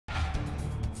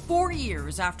4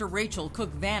 years after Rachel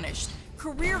Cooke vanished,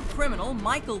 career criminal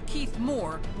Michael Keith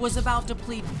Moore was about to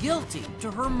plead guilty to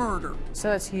her murder. So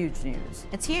that's huge news.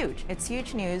 It's huge. It's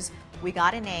huge news. We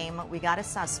got a name. We got a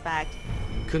suspect.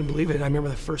 Couldn't believe it. I remember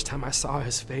the first time I saw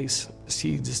his face.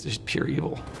 He just pure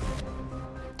evil.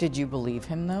 Did you believe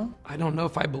him, though? I don't know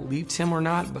if I believed him or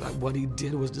not, but what he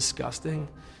did was disgusting.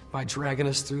 By dragging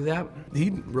us through that,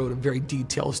 he wrote a very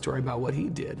detailed story about what he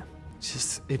did.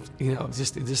 Just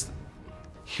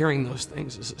hearing those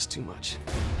things is just too much.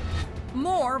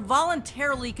 Moore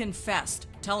voluntarily confessed,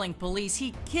 telling police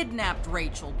he kidnapped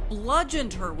Rachel,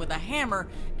 bludgeoned her with a hammer,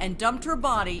 and dumped her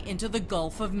body into the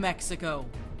Gulf of Mexico.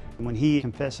 When he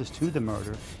confesses to the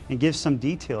murder and gives some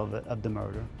detail of the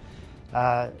murder,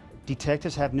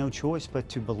 detectives have no choice but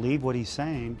to believe what he's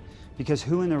saying, because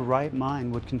who in their right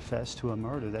mind would confess to a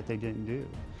murder that they didn't do?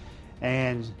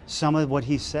 And some of what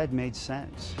he said made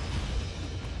sense.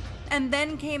 And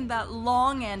then came that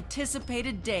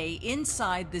long-anticipated day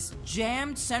inside this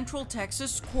jammed Central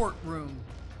Texas courtroom.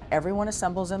 Everyone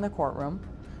assembles in the courtroom.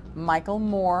 Michael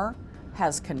Moore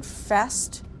has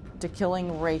confessed to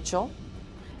killing Rachel,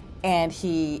 and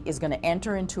he is going to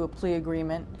enter into a plea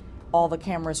agreement. All the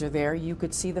cameras are there. You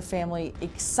could see the family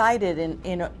excited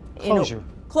in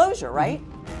closure, right?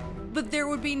 But there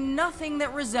would be nothing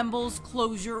that resembles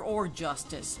closure or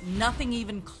justice, nothing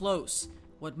even close.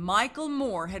 What Michael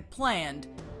Moore had planned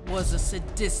was a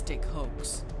sadistic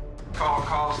hoax.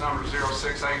 Calls number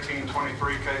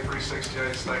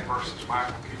 06-18-23-K368, State versus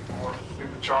Michael Keith Moore. The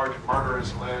charge of murder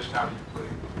is alleged. How do you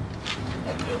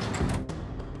plead?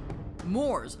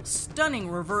 Moore's stunning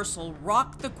reversal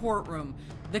rocked the courtroom.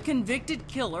 The convicted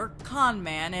killer, con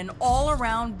man, and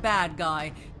all-around bad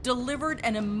guy delivered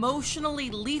an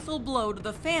emotionally lethal blow to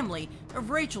the family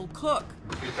of Rachel Cooke.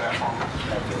 Repeat that for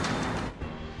me.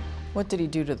 What did he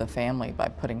do to the family by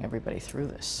putting everybody through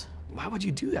this? Why would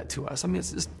you do that to us? I mean,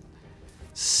 it's just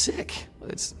sick.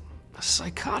 It's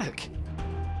psychotic.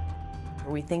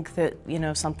 We think that,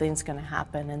 something's going to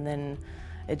happen, and then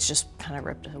it's just kind of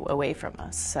ripped away from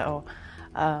us. So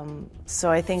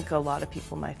I think a lot of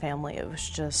people in my family, it was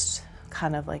just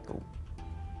kind of like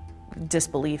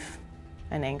disbelief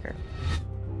and anger.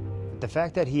 The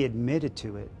fact that he admitted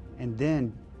to it and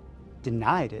then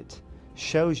denied it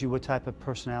shows you what type of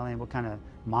personality and what kind of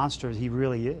monster he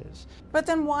really is. But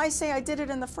then why say I did it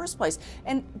in the first place?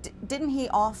 And didn't he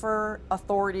offer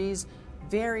authorities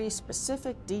very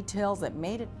specific details that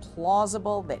made it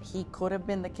plausible that he could have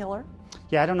been the killer?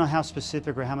 Yeah, I don't know how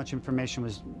specific or how much information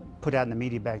was put out in the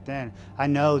media back then. I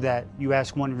know that you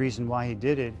ask one reason why he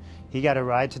did it. He got a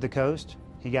ride to the coast.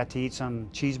 He got to eat some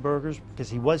cheeseburgers because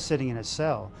he was sitting in a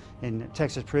cell in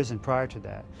Texas prison prior to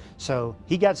that. So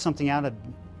he got something out of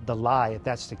the lie, if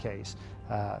that's the case.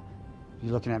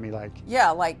 You're looking at me like... Yeah,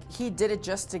 like he did it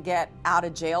just to get out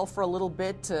of jail for a little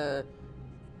bit to...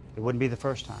 It wouldn't be the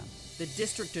first time. The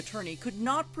district attorney could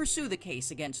not pursue the case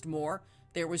against Moore.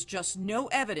 There was just no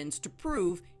evidence to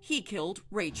prove he killed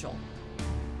Rachel.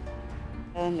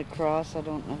 And the cross, I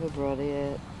don't know who brought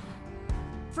it.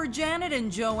 For Janet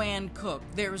and Joanne Cooke,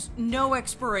 there's no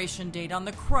expiration date on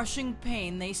the crushing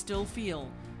pain they still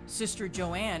feel. Sister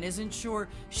Joanne isn't sure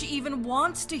she even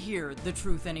wants to hear the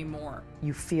truth anymore.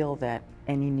 You feel that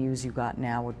any news you got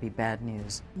now would be bad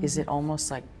news. Is it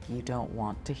almost like you don't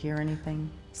want to hear anything?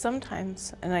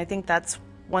 Sometimes, and I think that's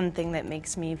one thing that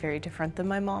makes me very different than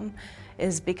my mom,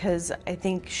 is because I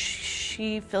think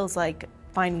she feels like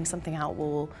finding something out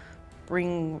will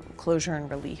bring closure and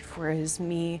relief, whereas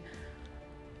me,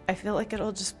 I feel like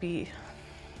it'll just be...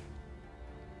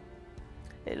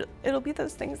 It'll be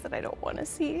those things that I don't want to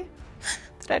see,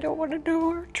 that I don't want to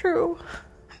know are true.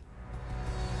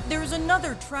 There's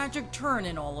another tragic turn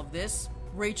in all of this.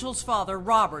 Rachel's father,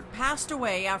 Robert, passed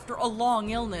away after a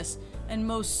long illness, and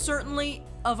most certainly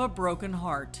of a broken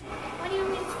heart. What do you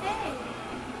want me to say?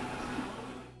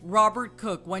 Robert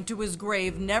Cooke went to his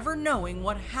grave never knowing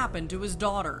what happened to his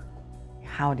daughter.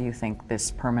 How do you think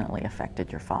this permanently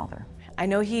affected your father? I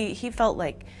know he felt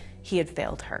like he had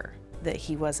failed her, that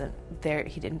he wasn't there,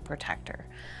 he didn't protect her.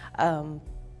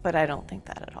 But I don't think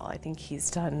that at all. I think he's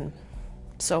done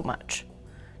so much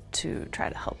to try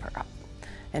to help her out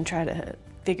and try to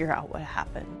figure out what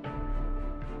happened.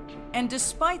 And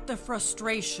despite the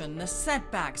frustration, the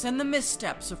setbacks, and the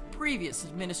missteps of previous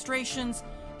administrations,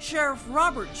 Sheriff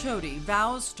Robert Chody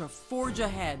vows to forge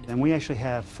ahead. And we actually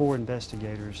have 4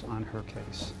 investigators on her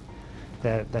case.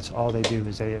 That's all they do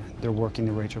is they're working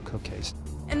the Rachel Cooke case.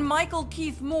 And Michael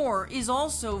Keith Moore is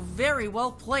also very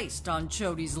well placed on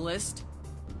Chody's list.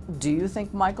 Do you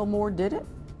think Michael Moore did it?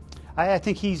 I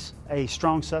think he's a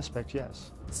strong suspect,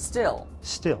 yes. Still?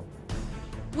 Still.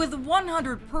 With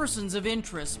 100 persons of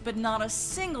interest, but not a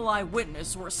single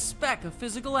eyewitness or a speck of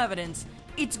physical evidence,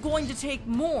 it's going to take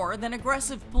more than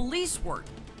aggressive police work.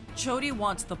 Chody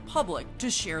wants the public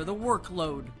to share the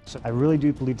workload. So I really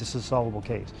do believe this is a solvable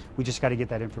case. We just got to get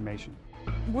that information.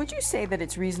 Would you say that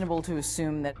it's reasonable to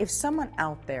assume that if someone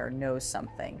out there knows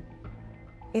something,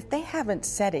 if they haven't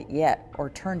said it yet or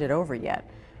turned it over yet,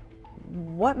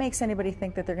 what makes anybody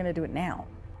think that they're going to do it now?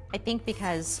 I think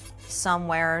because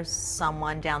somewhere,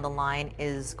 someone down the line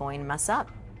is going to mess up.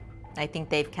 I think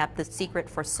they've kept the secret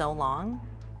for so long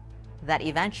that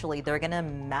eventually they're going to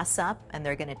mess up and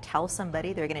they're going to tell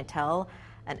somebody, they're going to tell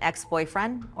an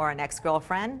ex-boyfriend or an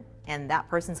ex-girlfriend, and that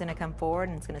person's going to come forward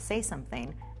and it's going to say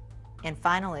something. And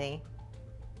finally,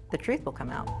 the truth will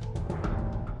come out.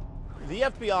 The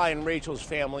FBI and Rachel's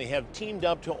family have teamed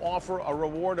up to offer a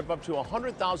reward of up to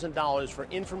 $100,000 for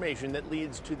information that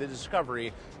leads to the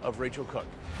discovery of Rachel Cooke.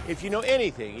 If you know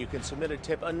anything, you can submit a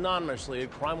tip anonymously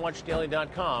at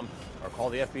crimewatchdaily.com or call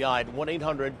the FBI at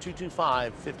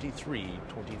 1-800-225-5324.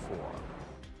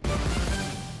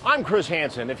 I'm Chris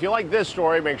Hansen. If you like this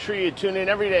story, make sure you tune in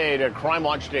every day to Crime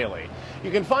Watch Daily.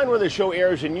 You can find where the show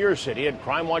airs in your city at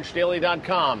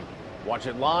crimewatchdaily.com. Watch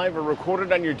it live or record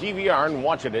it on your DVR and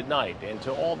watch it at night. And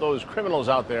to all those criminals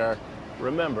out there,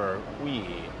 remember, we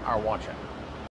are watching.